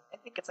 So, I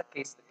think it's a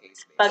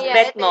case-to-case basis. Pag Yeah,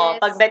 bet it mo,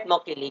 is. pag bet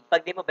mo kilig,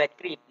 pag di mo bet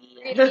creepy.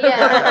 Creepy,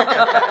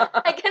 yeah.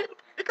 I can,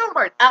 Ikaw,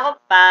 Mart. Ako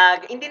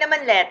pag, hindi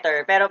naman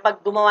letter, pero pag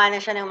gumawa na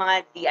siya ng mga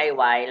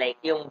DIY, like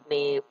yung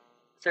may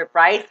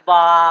surprise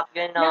box,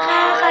 gano'n.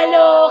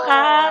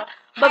 Nakakaloka.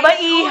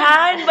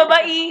 Babaihan.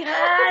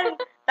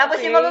 Tapos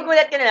Okay. yung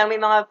magugulat ka na lang, may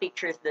mga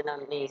pictures doon na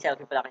may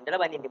selfie pala kayong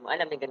dalawa, hindi mo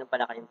alam, may ganun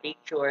pala kayong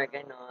picture,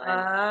 gano'n.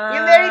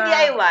 Yung very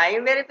DIY,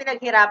 yung very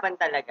pinaghirapan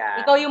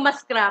talaga. Ikaw yung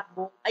mas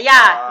scrapbook.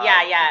 Yeah.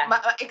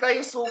 Ikaw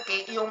yung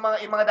suki, yung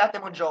mga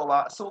dati mong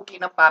jowa, suki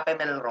ng Pape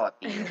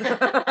Melroti.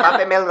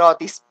 Pape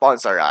Melroti,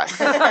 sponsor us.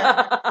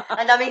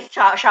 Ang daming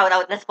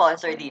shoutout na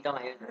sponsor dito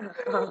ngayon.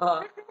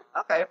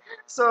 Okay.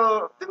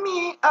 So, to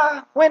me,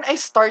 when I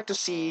start to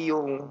see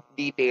yung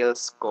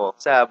details ko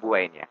sa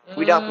buhay niya,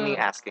 without me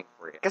asking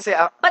for it. Kasi,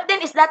 But then,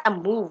 is that a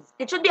move?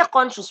 It should be a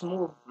conscious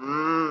move.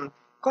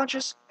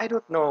 conscious, I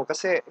don't know.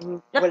 Kasi,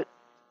 Nap-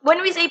 When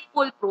we say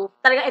foolproof,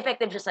 talagang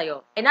effective siya sa'yo.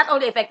 And not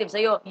only effective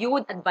sa'yo, you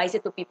would advise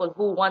it to people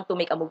who want to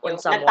make a move on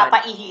Yung someone.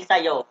 nagpapaihi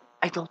sa'yo.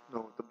 I don't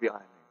know, to be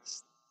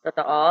honest.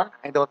 Totoo?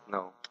 I don't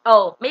know.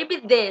 Oh,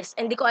 maybe this,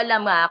 hindi ko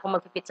alam kung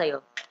mag-fit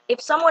sa'yo. If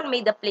someone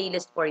made a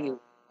playlist for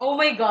you, Oh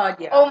my God,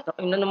 yeah. oh,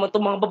 na naman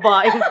itong mga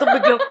babae, ito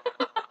biglang,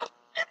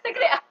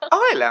 nag-react.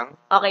 Okay lang.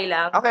 okay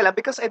lang. Okay lang,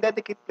 because I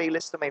dedicate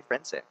playlists to my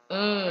friends eh.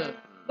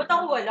 Ba't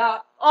ako wala?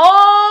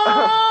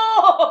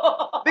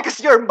 Oh! Because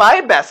you're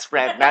my best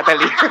friend,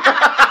 Natalie.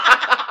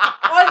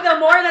 All the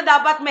more na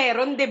dapat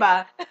meron, di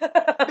ba?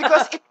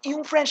 Because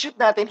yung friendship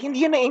natin,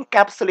 hindi yun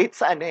na-encapsulate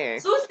sa ano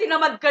eh. Sus,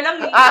 tinamad ka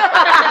lang eh.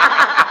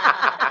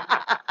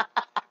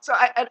 So,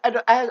 I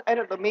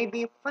don't know,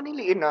 maybe,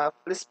 funnily enough,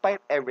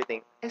 despite everything,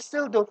 I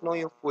still don't know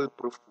yung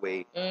foolproof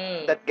way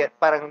that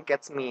parang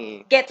gets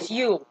me, Gets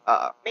you.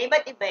 May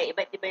iba't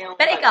iba yung...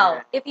 Pero ikaw,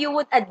 if you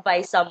would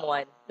advise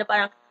someone na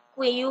parang,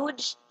 Kuya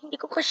Yuge, hindi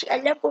ko kasi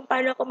alam kung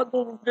paano ako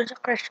mag-move doon sa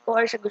crush ko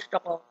or sa gusto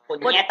ko.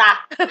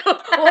 Punyeta!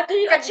 What do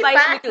you Catch you advise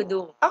back. me to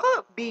do?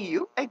 ako, be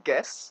you, I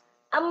guess.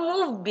 A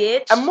move,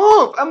 bitch. A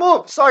move!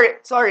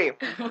 Sorry.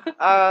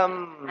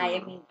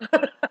 I am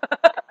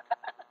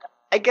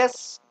I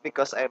guess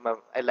because I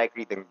like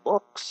reading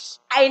books.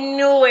 I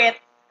knew it.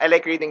 I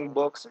like reading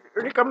books.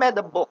 Recommend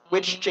a book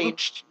which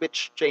changed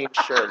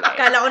your life.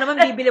 Akala ko naman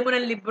bibili mo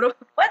ng libro.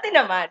 Pwede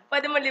naman.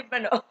 Pwede mo live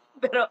no.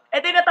 Pero,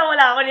 eto yung natawa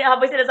lang ako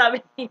habang sinasabi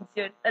ni Vince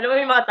yun. Alam mo,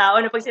 may mga tao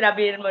na pag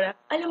sinabi mo na,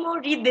 alam mo,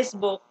 read this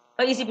book.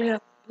 Ang isip nila,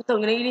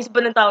 putang, naiinis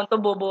ba ng taon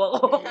to, bobo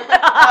ako.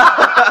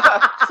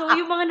 So,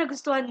 yung mga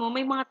nagustuhan mo,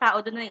 may mga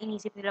tao doon na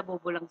inisip nila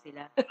bobo lang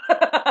sila.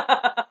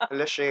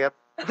 Hala, shit.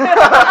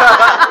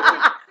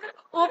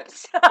 Oops.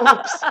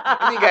 Oops.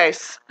 Hindi,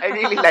 guys. I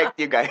really liked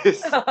you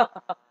guys.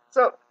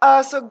 So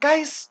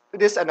guys,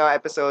 this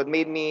episode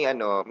made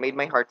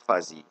my heart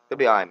fuzzy, to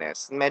be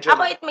honest. Medyo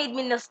Ako, it made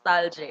me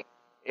nostalgic.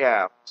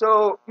 yeah.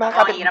 So,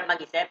 Ako, hirap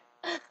mag-isip.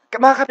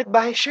 mga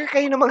kapitbahay, share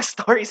kayo ng mga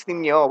stories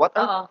ninyo. What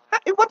Oo.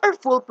 are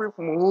foolproof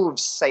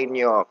moves sa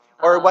inyo?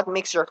 Or what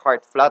makes your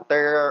heart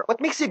flutter?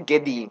 What makes you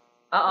giddy?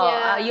 Oo.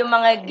 Yeah. Yung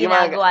mga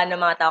ginagawa ng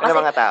mga tao. ng Kasi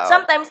mga tao.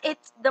 sometimes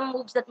it's the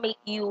moves that make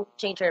you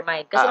change your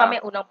mind. Kasi may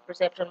unang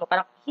perception mo,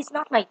 parang, he's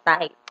not my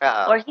type.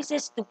 Or he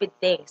says stupid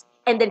things.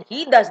 And then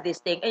he does this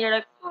thing. And you're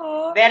like,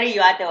 oh, Very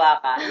you, ate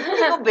Waka.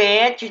 Hindi ko,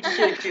 bet.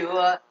 Chuchu.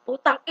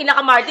 putang ina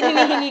ka, Martin,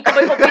 hinihingi ko ba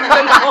yung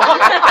opinion mo?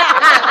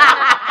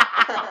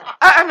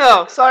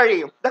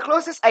 Sorry. The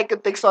closest I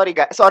could take, sorry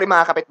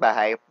mga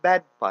kapitbahay,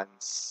 bad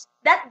puns.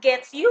 That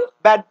gets you?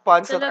 Bad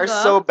puns that are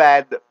Talaga? so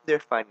bad, they're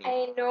funny.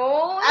 I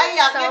know. Ay,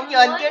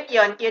 cute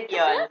yun.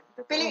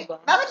 Bakit hindi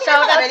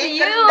Shout out nakarelate? to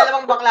you. Kasi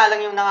dalawang bakla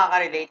lang yung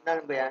nakaka-relate.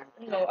 Ano ba yan?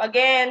 No,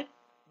 again,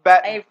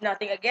 Bad, I have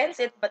nothing against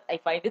it, but I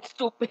find it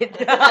stupid.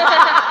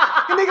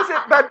 hindi kasi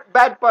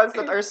bad puns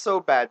that are so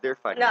bad, they're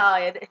funny. No,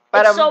 it's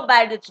Parang- so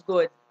bad, it's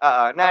good.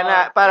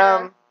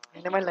 Parang, I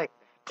naman like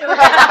I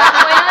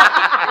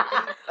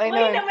Why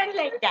know. naman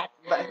like that?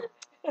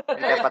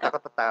 Dapat ako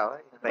tatawa.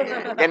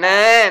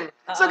 Ganun.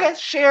 So guys,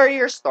 share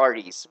your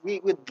stories.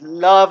 We would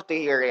love to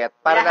hear it.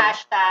 Para Para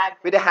hashtag.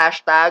 with the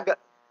hashtag.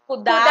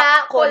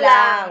 Kuda ko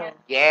lang.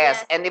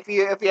 Yes. And if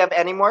you have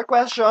any more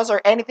questions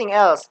or anything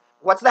else,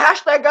 what's the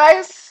hashtag,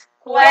 guys?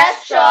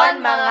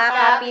 Question, mga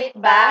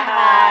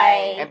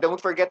kapitbahay. And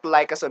don't forget to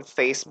like us on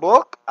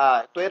Facebook,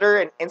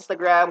 Twitter, and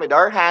Instagram with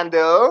our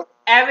handle.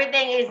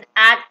 Everything is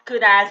at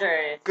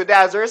Kudazers.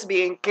 Kudazzers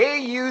being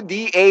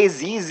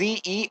Kudazzers.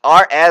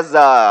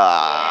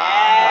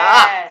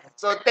 Yes.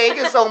 So thank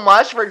you so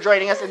much for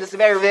joining us in this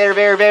very, very,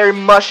 very, very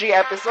mushy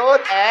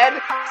episode. And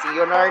see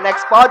you on our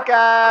next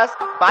podcast.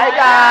 Bye,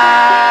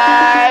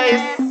 guys!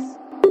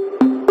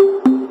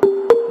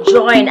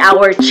 Join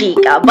our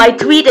chika by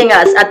tweeting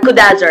us at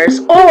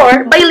Kudazzers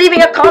or by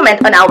leaving a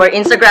comment on our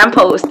Instagram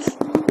posts.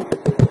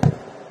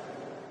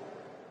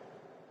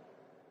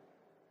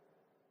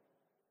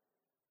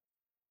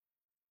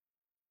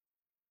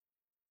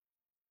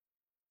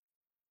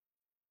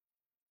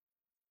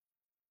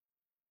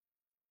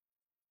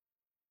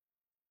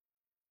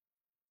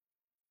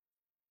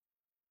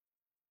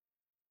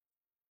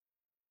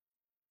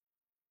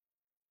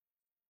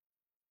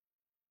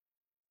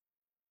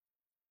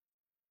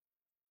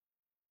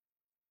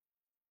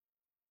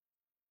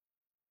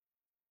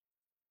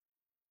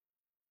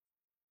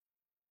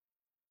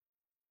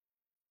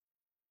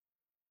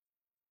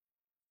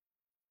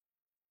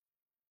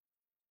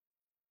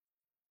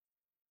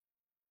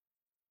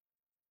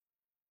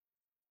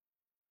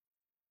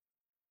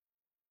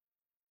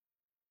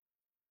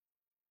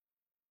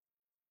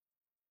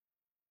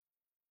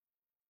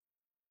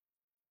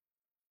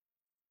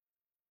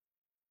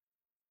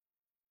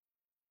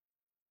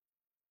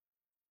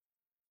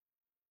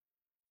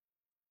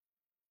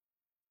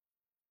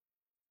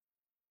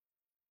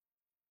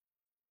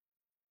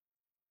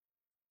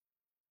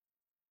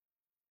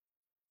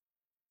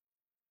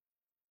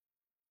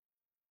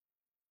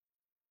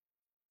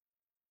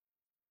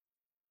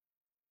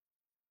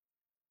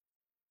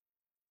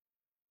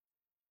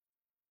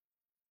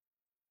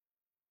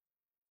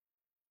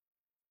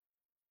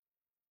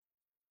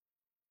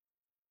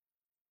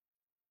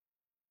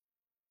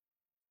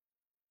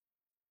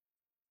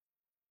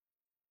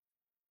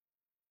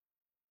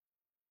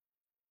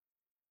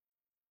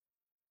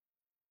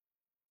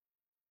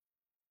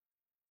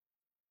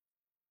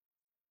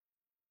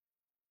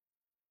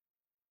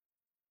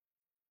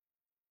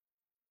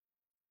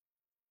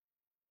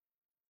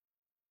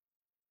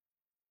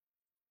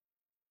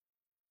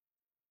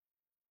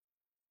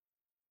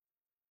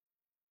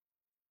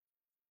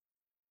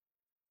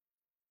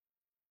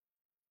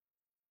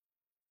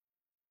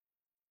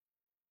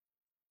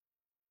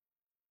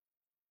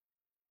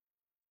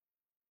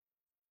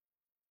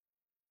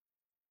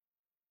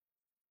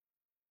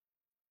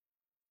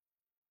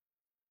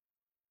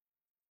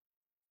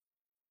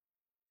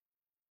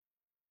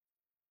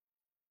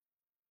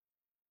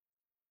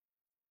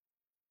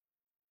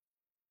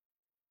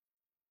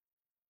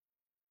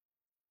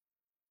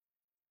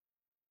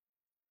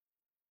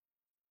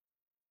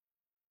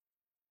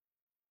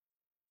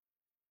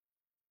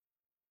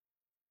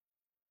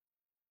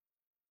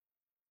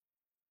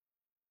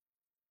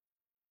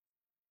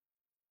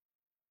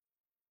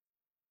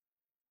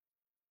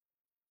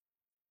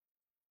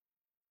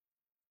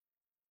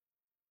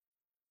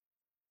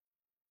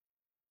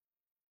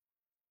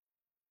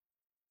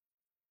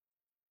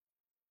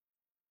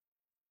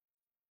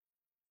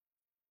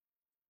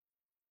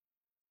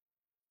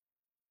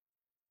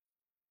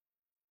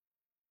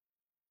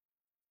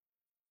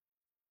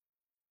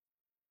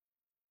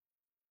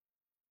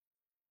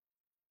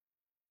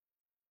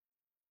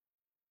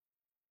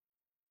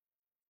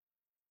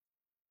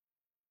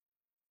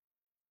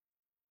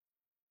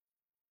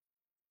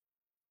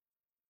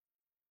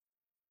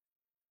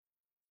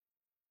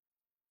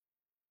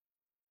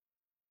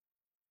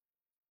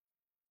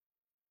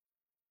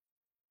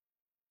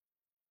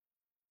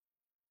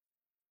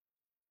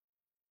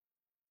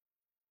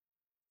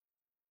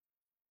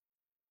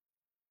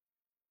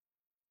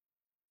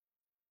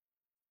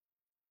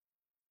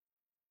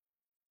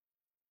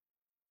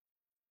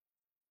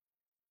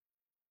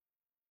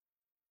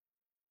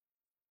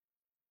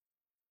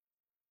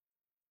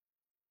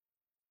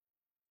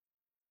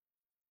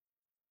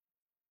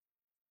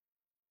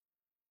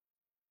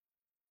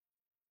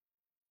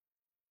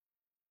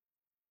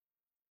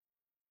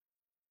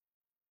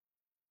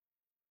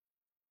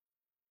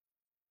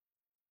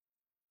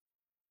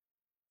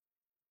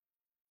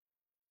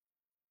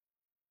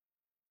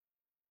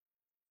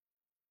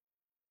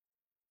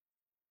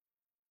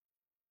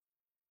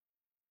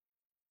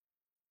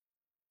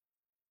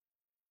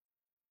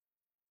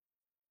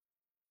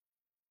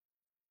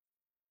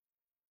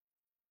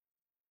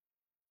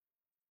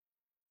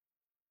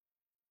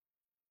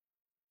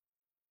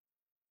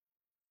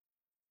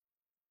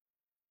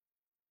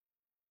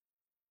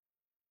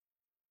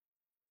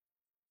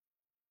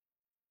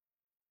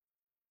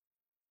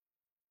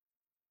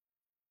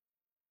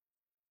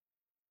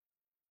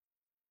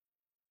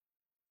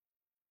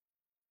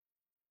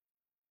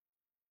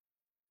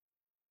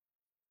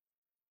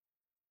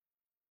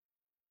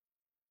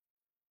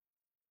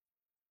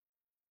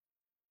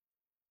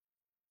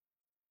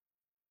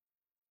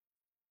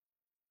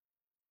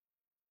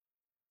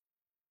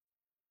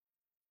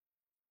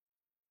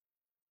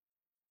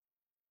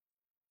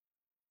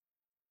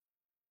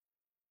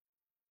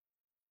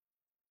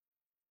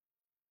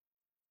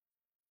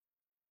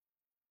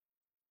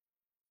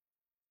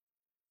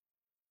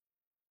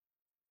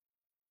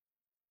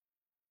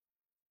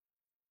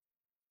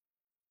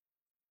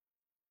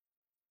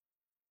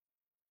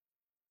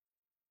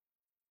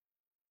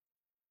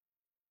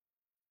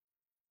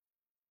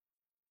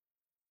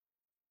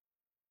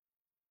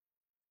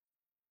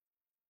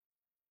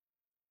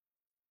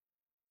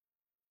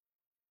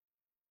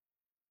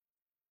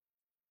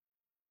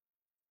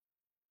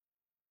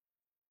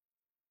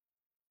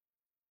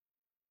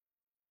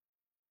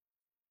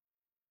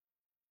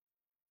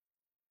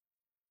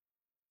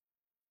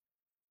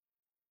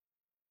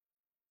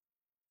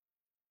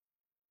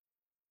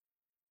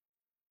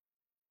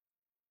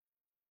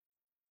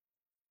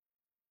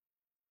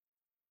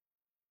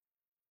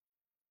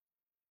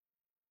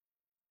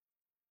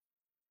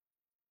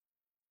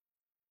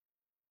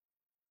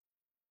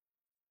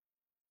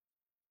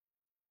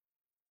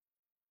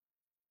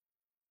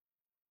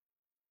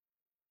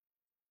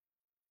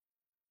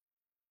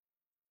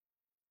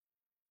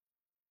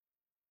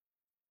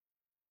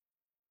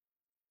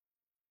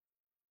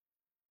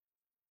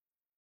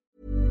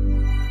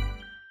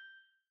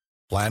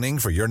 Planning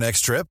for your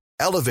next trip?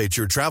 Elevate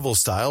your travel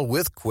style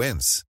with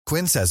Quince.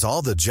 Quince has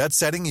all the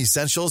jet-setting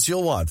essentials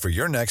you'll want for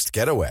your next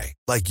getaway,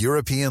 like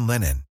European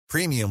linen,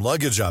 premium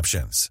luggage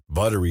options,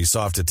 buttery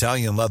soft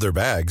Italian leather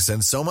bags,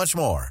 and so much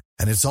more.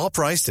 And it's all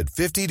priced at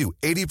 50 to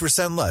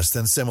 80% less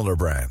than similar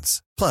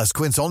brands. Plus,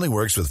 Quince only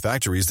works with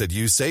factories that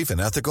use safe and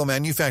ethical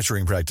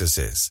manufacturing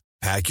practices.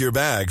 Pack your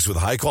bags with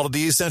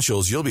high-quality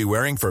essentials you'll be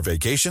wearing for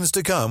vacations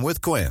to come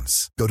with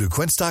Quince. Go to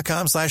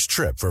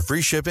quince.com/trip for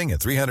free shipping and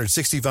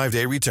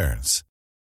 365-day returns.